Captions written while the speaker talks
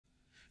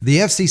The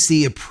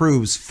FCC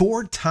approves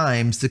 4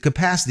 times the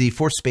capacity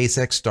for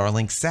SpaceX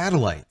Starlink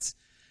satellites.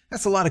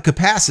 That's a lot of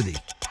capacity.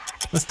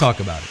 Let's talk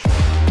about it.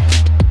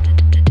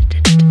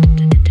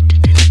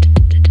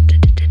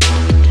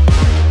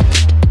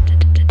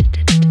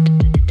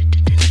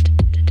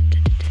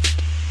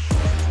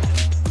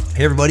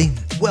 Hey everybody,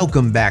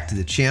 welcome back to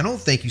the channel.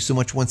 Thank you so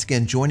much once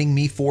again joining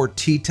me for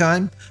tea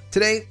time.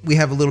 Today we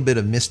have a little bit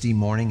of misty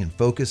morning and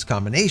focus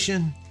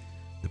combination.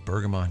 The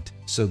bergamot,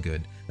 so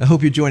good. I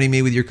hope you're joining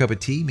me with your cup of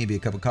tea, maybe a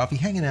cup of coffee,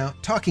 hanging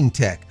out, talking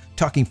tech,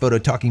 talking photo,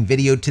 talking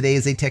video. Today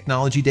is a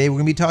technology day. We're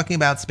gonna be talking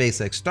about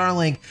SpaceX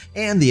Starlink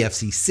and the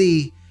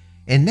FCC.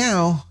 And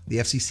now the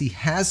FCC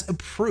has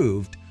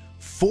approved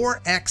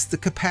 4x the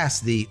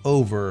capacity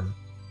over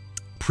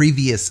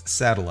previous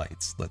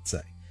satellites, let's say.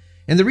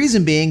 And the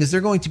reason being is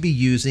they're going to be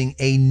using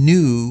a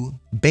new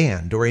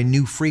band or a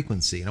new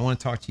frequency. And I want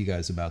to talk to you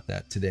guys about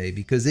that today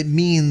because it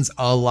means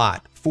a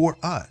lot for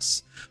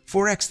us.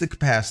 4x the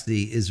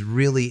capacity is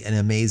really an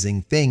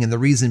amazing thing. And the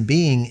reason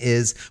being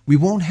is we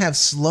won't have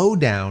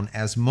slowdown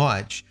as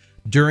much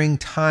during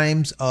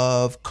times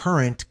of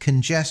current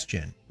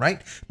congestion,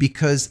 right?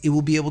 Because it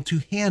will be able to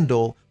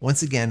handle,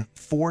 once again,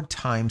 4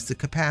 times the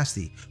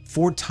capacity,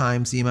 4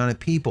 times the amount of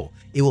people.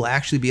 It will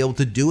actually be able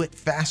to do it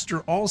faster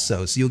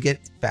also, so you'll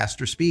get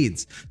faster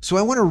speeds. So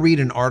I want to read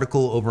an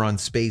article over on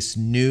Space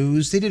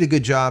News. They did a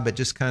good job at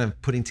just kind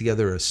of putting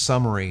together a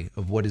summary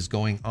of what is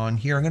going on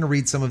here. I'm going to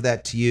read some of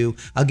that to you.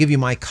 I'll give you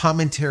my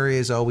commentary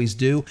as I always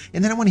do,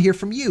 and then I want to hear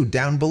from you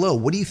down below.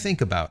 What do you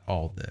think about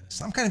all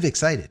this? I'm kind of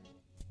excited.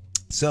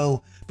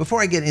 So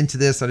before I get into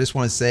this, I just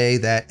want to say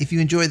that if you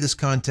enjoy this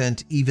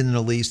content, even in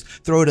the least,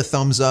 throw it a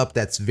thumbs up.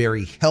 That's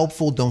very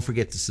helpful. Don't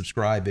forget to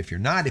subscribe if you're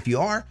not. If you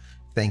are,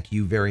 thank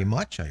you very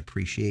much. I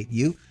appreciate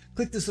you.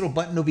 Click this little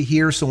button over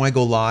here so when I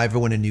go live or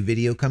when a new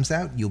video comes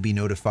out, you'll be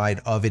notified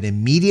of it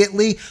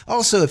immediately.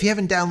 Also, if you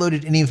haven't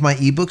downloaded any of my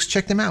ebooks,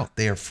 check them out.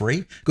 They are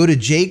free. Go to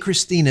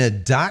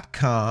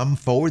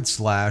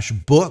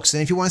JCristina.com/books.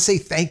 And if you want to say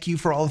thank you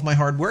for all of my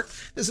hard work,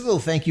 there's a little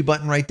thank you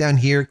button right down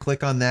here.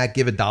 Click on that.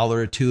 Give $1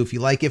 or $2 if you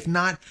like. If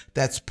not,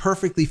 that's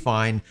perfectly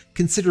fine.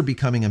 Consider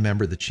becoming a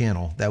member of the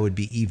channel. That would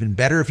be even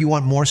better. If you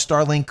want more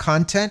Starlink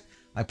content,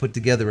 I put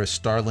together a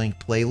Starlink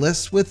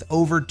playlist with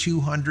over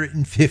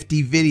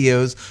 250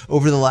 videos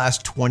over the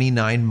last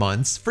 29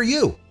 months for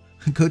you.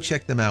 Go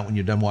check them out when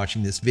you're done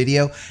watching this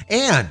video.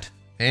 And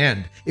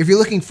if you're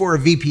looking for a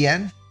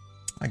VPN,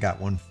 I got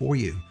one for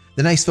you.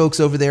 The nice folks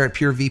over there at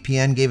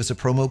PureVPN gave us a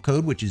promo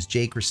code, which is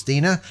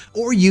JCristina,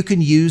 or you can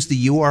use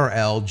the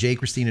URL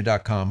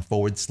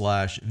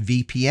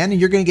jcristina.com/VPN, and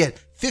you're going to get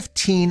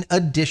 15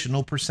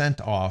 additional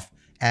 % off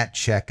at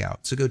checkout.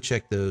 So go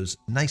check those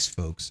nice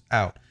folks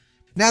out.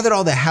 Now that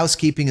all the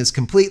housekeeping is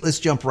complete, let's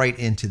jump right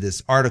into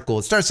this article.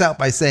 It starts out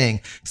by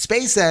saying,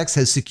 SpaceX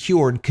has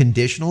secured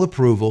conditional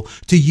approval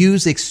to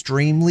use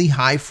extremely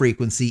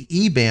high-frequency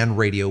E-band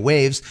radio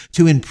waves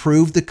to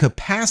improve the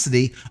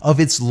capacity of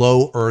its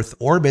low Earth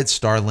orbit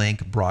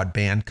Starlink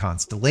broadband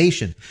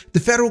constellation. The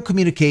Federal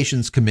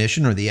Communications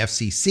Commission, or the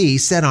FCC,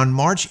 said on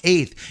March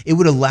 8th it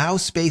would allow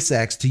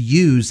SpaceX to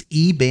use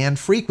E-band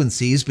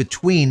frequencies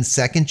between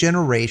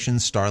second-generation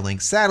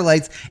Starlink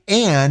satellites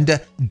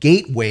and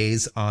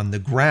gateways on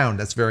the ground.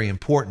 That's very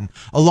important.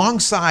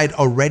 Alongside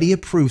already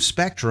approved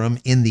spectrum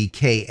in the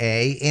Ka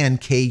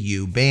and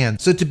Ku band.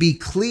 So to be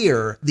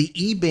clear, the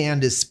E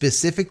band is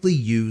specifically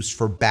used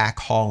for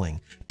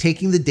backhauling,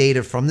 taking the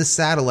data from the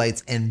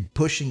satellites and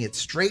pushing it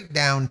straight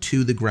down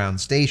to the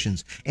ground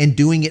stations and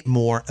doing it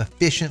more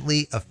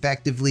efficiently,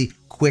 effectively,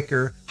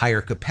 quicker,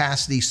 higher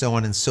capacity, so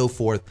on and so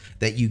forth,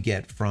 that you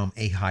get from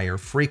a higher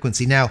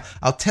frequency. Now,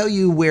 I'll tell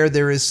you where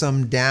there is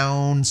some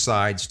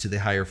downsides to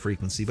the higher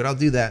frequency, but I'll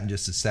do that in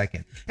just a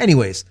second.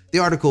 Anyways, the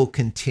article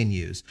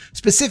continues.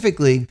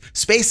 Specifically,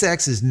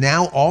 SpaceX is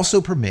now also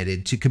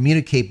permitted to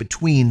communicate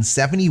between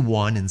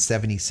 71 and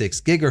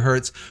 76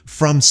 gigahertz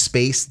from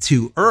space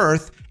to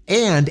Earth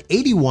and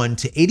 81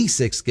 to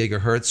 86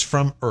 gigahertz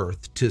from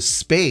Earth to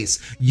space,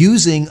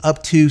 using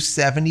up to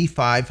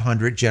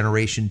 7,500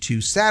 Generation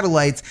 2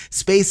 satellites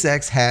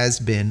SpaceX has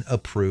been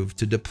approved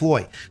to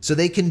deploy. So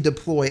they can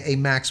deploy a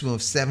maximum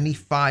of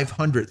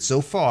 7,500 so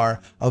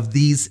far of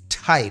these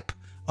type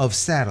of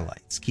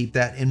satellites. Keep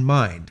that in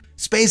mind.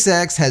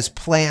 SpaceX has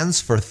plans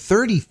for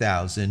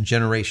 30,000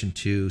 Generation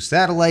 2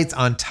 satellites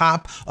on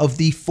top of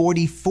the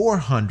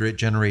 4,400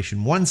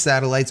 Generation 1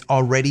 satellites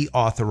already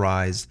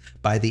authorized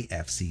by the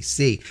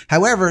FCC.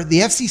 However,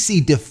 the FCC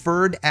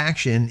deferred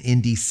action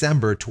in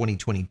December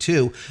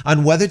 2022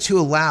 on whether to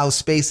allow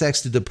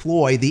SpaceX to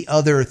deploy the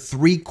other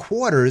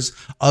 3/4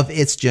 of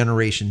its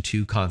Generation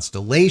 2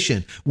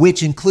 constellation,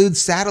 which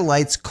includes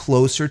satellites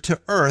closer to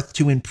Earth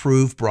to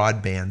improve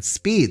broadband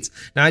speeds.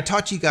 Now, I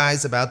taught you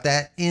guys about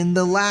that in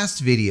the last last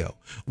video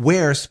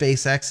where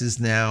SpaceX is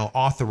now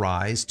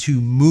authorized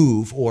to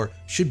move, or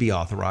should be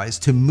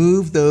authorized to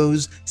move,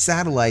 those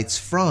satellites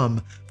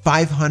from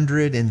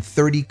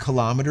 530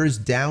 kilometers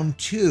down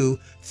to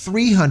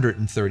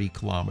 330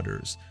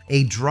 kilometers,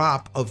 a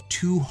drop of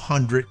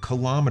 200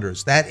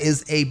 kilometers. That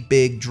is a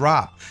big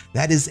drop.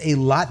 That is a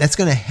lot. That's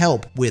going to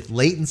help with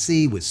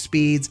latency, with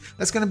speeds.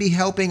 That's going to be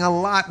helping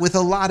a lot with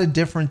a lot of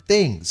different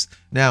things.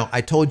 Now,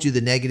 I told you the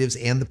negatives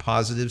and the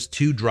positives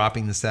to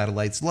dropping the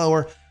satellites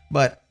lower,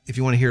 but if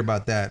you want to hear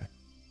about that,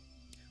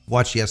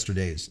 watch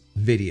yesterday's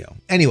video.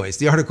 Anyways,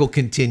 the article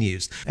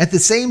continues. At the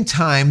same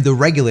time, the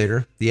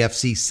regulator, the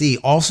FCC,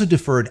 also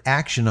deferred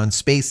action on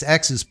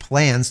SpaceX's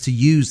plans to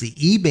use the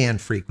E-band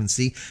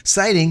frequency,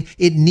 citing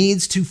it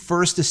needs to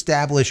first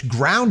establish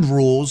ground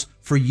rules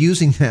for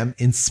using them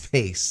in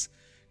space.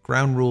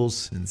 Ground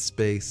rules in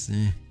space.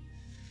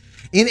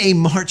 In a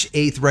March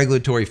 8th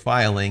regulatory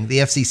filing, the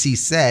FCC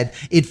said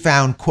it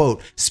found,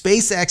 quote,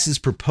 SpaceX's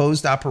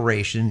proposed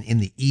operation in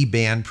the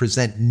E-band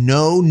present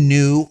no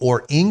new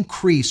or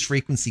increased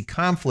frequency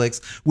conflicts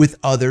with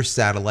other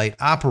satellite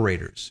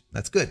operators.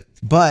 That's good.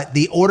 But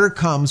the order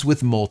comes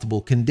with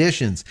multiple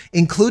conditions,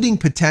 including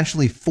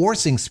potentially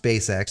forcing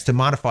SpaceX to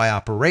modify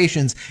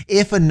operations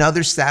if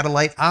another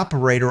satellite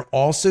operator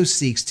also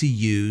seeks to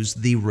use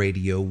the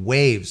radio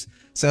waves.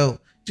 So,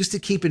 just to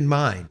keep in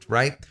mind,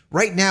 right?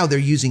 Right now, they're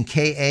using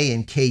Ka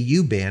and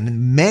Ku band,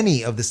 and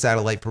many of the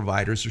satellite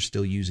providers are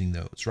still using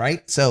those,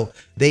 right? So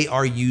they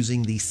are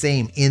using the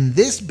same. In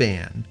this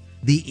band,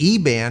 the E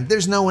band,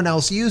 there's no one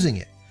else using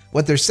it.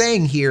 What they're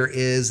saying here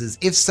is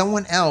if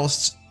someone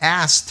else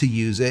asks to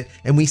use it,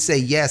 and we say,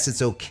 yes,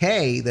 it's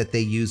okay that they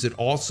use it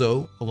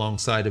also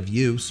alongside of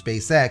you,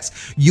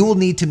 SpaceX, you will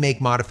need to make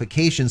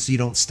modifications so you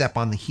don't step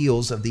on the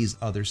heels of these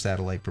other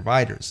satellite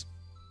providers.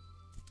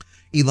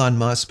 Elon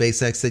Musk,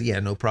 SpaceX said, yeah,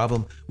 no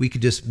problem. We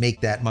could just make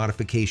that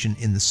modification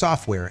in the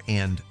software,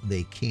 and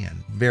they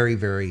can. Very,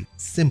 very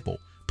simple.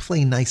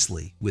 Play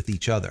nicely with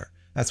each other.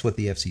 That's what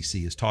the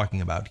FCC is talking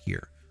about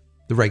here.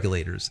 The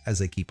regulators, as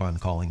they keep on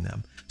calling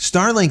them.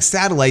 Starlink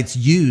satellites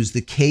use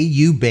the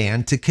Ku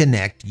band to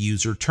connect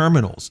user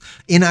terminals.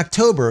 In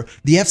October,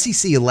 the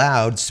FCC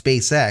allowed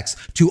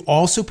SpaceX to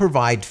also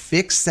provide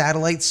fixed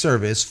satellite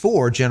service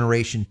for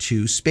Generation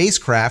 2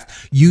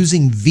 spacecraft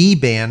using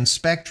V-band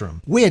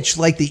spectrum, which,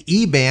 like the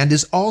E-band,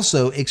 is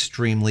also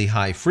extremely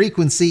high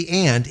frequency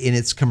and in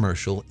its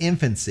commercial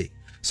infancy.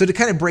 So to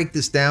kind of break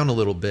this down a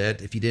little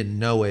bit, if you didn't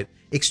know it,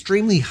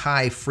 extremely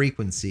high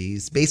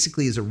frequencies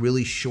basically is a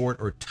really short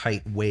or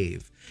tight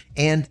wave.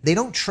 And they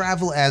don't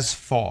travel as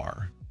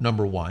far,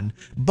 number one,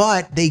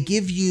 but they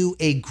give you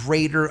a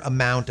greater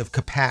amount of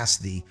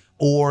capacity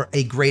or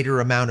a greater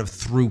amount of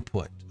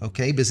throughput,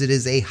 okay? Because it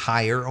is a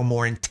higher or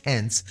more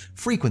intense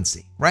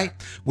frequency, right?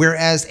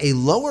 Whereas a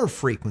lower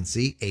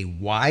frequency, a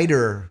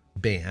wider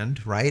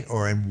band, right,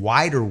 or a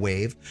wider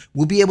wave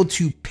will be able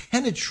to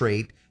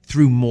penetrate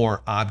through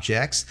more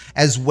objects,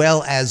 as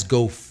well as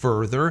go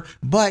further,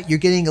 but you're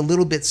getting a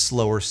little bit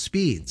slower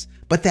speeds.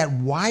 But that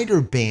wider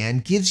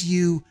band gives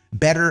you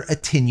better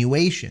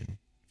attenuation.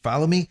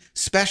 Follow me?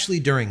 Especially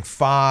during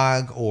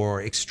fog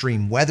or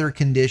extreme weather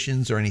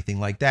conditions or anything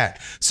like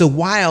that. So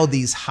while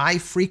these high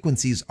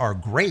frequencies are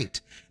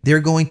great, they're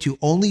going to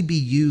only be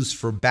used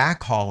for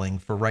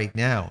backhauling for right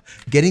now,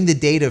 getting the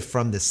data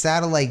from the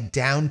satellite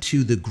down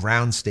to the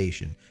ground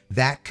station.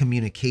 That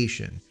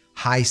communication.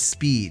 High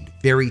speed,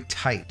 very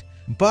tight.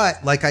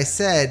 But like I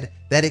said,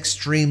 that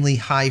extremely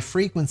high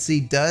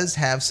frequency does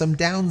have some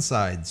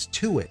downsides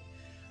to it.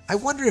 I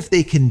wonder if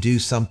they can do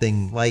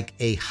something like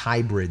a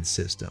hybrid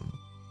system.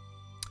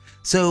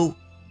 So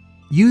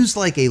use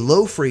like a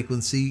low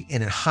frequency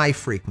and a high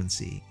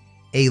frequency,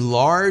 a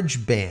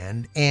large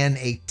band and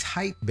a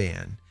tight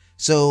band.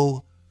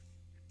 So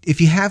if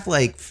you have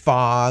like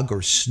fog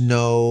or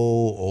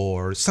snow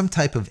or some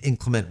type of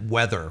inclement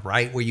weather,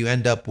 right, where you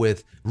end up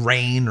with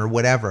rain or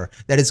whatever,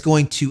 that is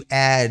going to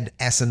add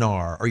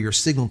SNR, or your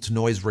signal to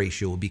noise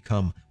ratio will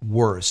become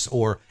worse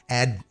or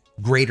add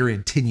greater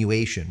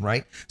attenuation,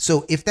 right?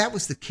 So if that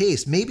was the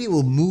case, maybe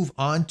we'll move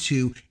on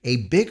to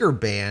a bigger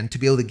band to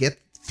be able to get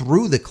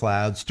through the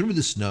clouds, through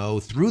the snow,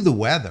 through the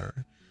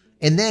weather,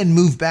 and then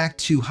move back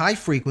to high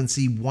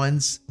frequency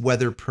once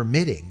weather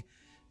permitting.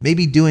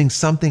 Maybe doing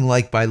something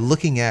like by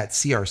looking at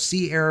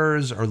CRC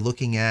errors or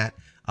looking at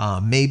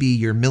maybe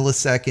your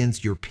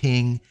milliseconds, your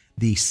ping,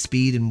 the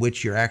speed in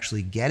which you're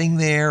actually getting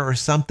there or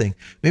something.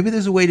 Maybe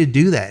there's a way to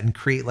do that and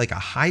create like a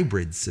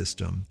hybrid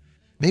system.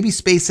 Maybe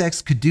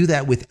SpaceX could do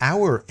that with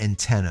our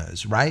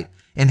antennas, right?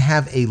 And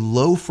have a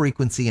low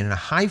frequency and a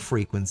high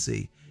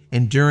frequency.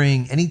 And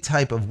during any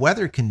type of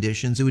weather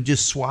conditions, it would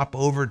just swap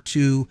over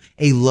to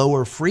a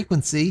lower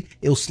frequency.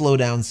 It'll slow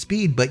down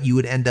speed, but you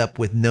would end up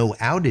with no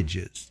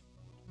outages.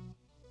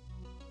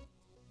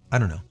 I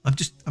don't know. I'm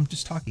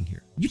just talking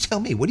here. You tell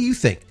me. What do you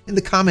think in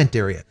the comment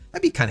area?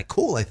 That'd be kind of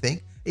cool, I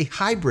think. A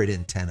hybrid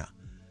antenna.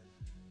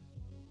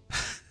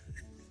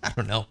 I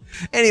don't know.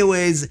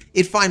 Anyways,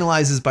 it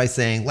finalizes by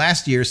saying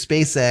last year,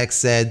 SpaceX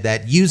said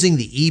that using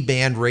the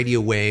E-band radio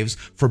waves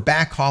for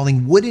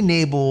backhauling would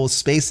enable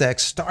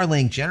SpaceX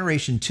Starlink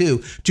Generation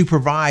 2 to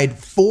provide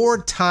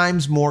 4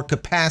 times more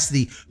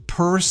capacity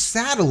per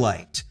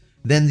satellite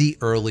than the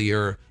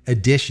earlier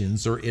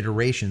editions or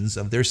iterations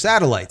of their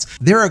satellites.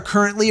 There are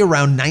currently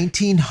around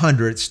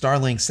 1,900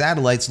 Starlink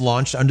satellites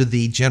launched under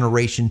the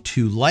Generation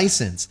 2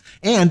 license.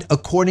 And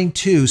according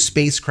to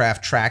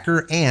spacecraft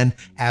tracker and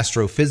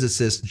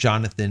astrophysicist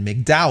Jonathan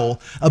McDowell,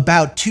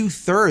 about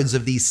 2/3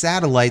 of these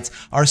satellites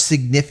are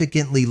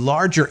significantly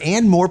larger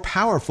and more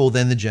powerful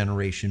than the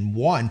Generation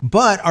 1,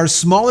 but are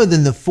smaller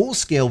than the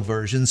full-scale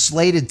version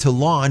slated to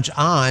launch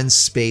on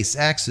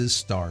SpaceX's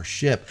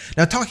Starship.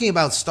 Now, talking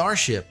about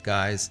Starship,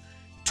 guys,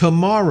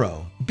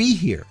 tomorrow, be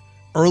here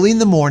early in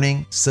the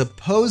morning.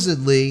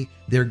 Supposedly,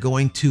 they're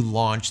going to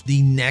launch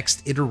the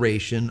next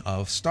iteration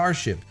of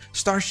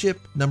Starship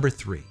number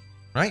 3,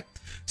 right?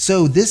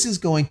 So this is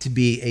going to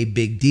be a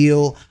big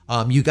deal.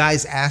 You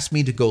guys asked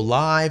me to go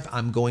live.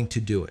 I'm going to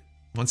do it.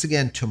 Once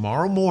again,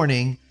 tomorrow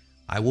morning,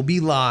 I will be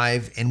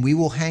live and we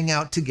will hang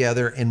out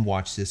together and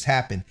watch this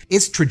happen.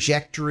 Its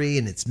trajectory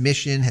and its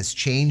mission has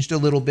changed a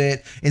little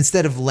bit.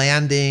 Instead of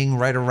landing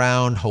right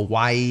around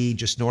Hawaii,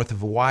 just north of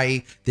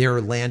Hawaii, they're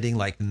landing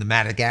like in the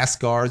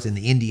Madagascars in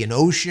the Indian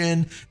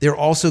Ocean. They're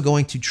also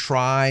going to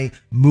try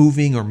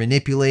moving or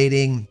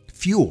manipulating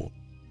fuel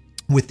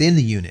within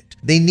the unit.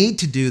 They need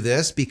to do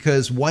this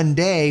because one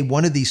day,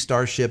 one of these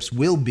starships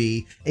will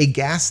be a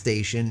gas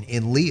station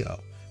in Leo,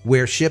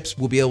 where ships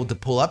will be able to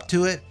pull up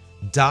to it,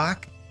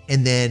 dock,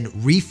 and then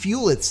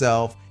refuel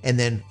itself and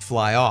then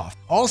fly off.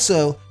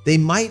 Also, they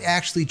might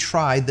actually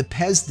try the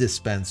Pez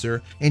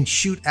dispenser and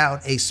shoot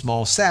out a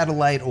small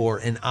satellite or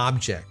an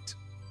object.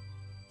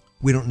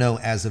 We don't know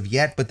as of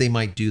yet, but they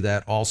might do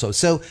that also.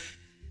 So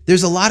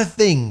there's a lot of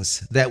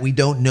things that we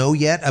don't know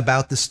yet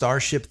about the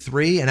Starship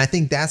 3, and I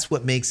think that's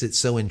what makes it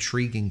so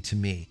intriguing to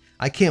me.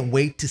 I can't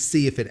wait to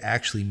see if it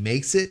actually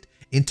makes it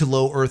into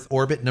low Earth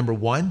orbit, number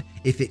 1,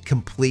 if it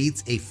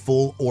completes a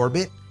full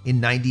orbit in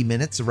 90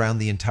 minutes around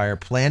the entire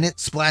planet,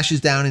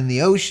 splashes down in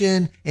the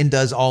ocean, and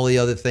does all the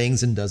other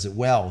things and does it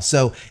well.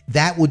 So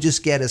that will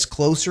just get us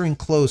closer and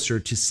closer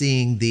to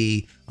seeing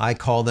the, I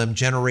call them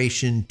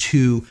Generation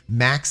 2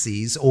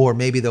 Maxis, or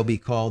maybe they'll be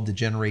called the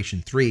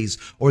Generation 3s,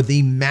 or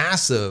the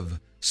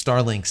massive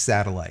Starlink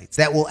satellites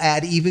that will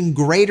add even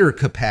greater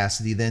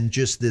capacity than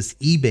just this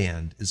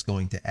E-band is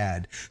going to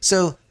add.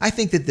 So I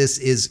think that this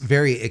is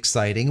very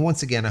exciting.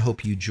 Once again, I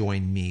hope you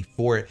join me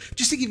for it.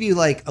 Just to give you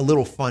like a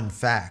little fun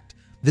fact,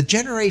 the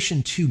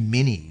Generation 2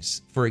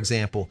 minis, for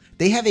example,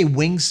 they have a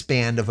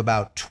wingspan of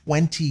about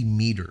 20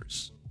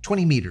 meters,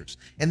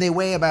 and they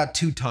weigh about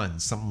 2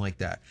 tons, something like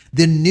that.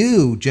 The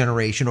new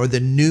generation, or the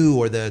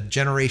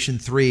Generation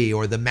 3,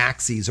 or the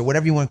Maxis, or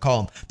whatever you want to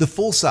call them, the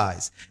full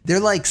size, they're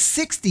like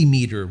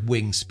 60-meter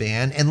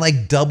wingspan and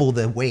like double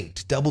the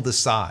weight, double the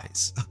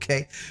size,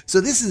 okay? So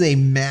this is a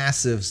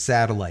massive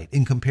satellite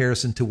in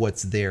comparison to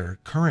what's there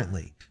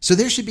currently. So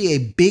there should be a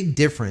big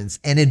difference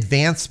and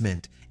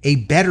advancement, a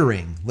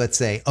bettering, let's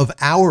say, of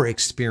our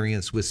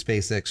experience with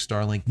SpaceX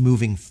Starlink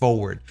moving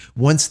forward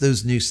once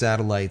those new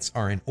satellites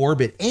are in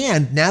orbit.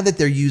 And now that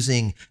they're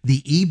using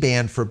the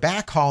E-band for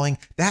backhauling,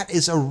 that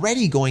is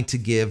already going to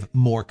give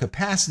more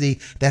capacity.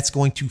 That's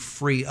going to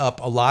free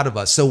up a lot of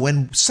us. So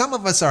when some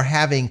of us are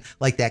having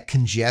like that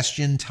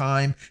congestion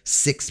time,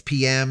 6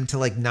 p.m. to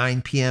like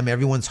 9 p.m.,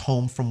 everyone's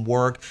home from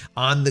work,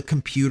 on the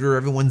computer,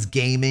 everyone's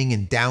gaming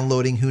and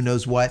downloading who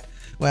knows what.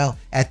 Well,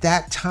 at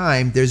that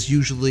time, there's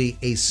usually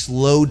a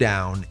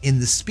slowdown in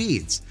the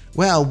speeds.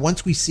 Well,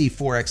 once we see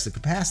 4x the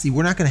capacity,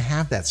 we're not going to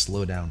have that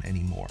slowdown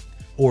anymore.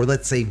 Or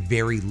let's say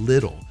very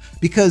little,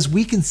 because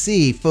we can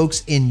see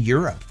folks in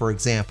Europe, for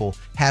example,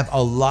 have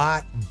a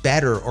lot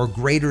better or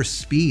greater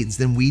speeds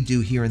than we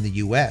do here in the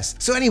US.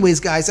 So anyways,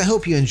 guys, I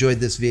hope you enjoyed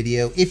this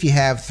video. If you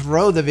have,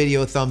 throw the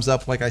video a thumbs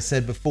up like I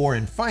said before.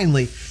 And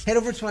finally, head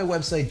over to my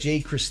website,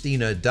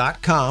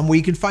 JCristina.com, where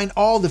you can find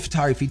all the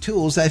photography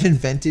tools I've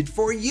invented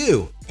for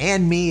you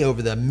and me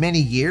over the many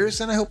years,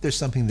 and I hope there's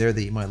something there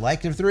that you might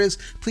like. And if there is,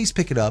 please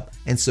pick it up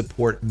and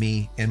support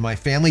me and my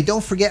family.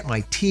 Don't forget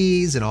my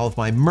teas and all of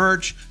my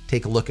merch.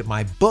 Take a look at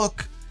my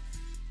book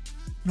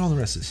and all the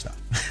rest of the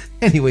stuff.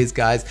 Anyways,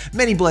 guys,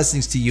 many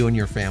blessings to you and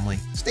your family.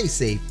 Stay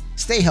safe,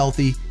 stay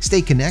healthy,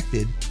 stay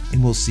connected,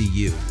 and we'll see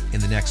you in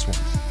the next one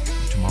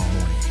tomorrow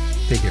morning.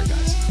 Take care,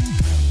 guys.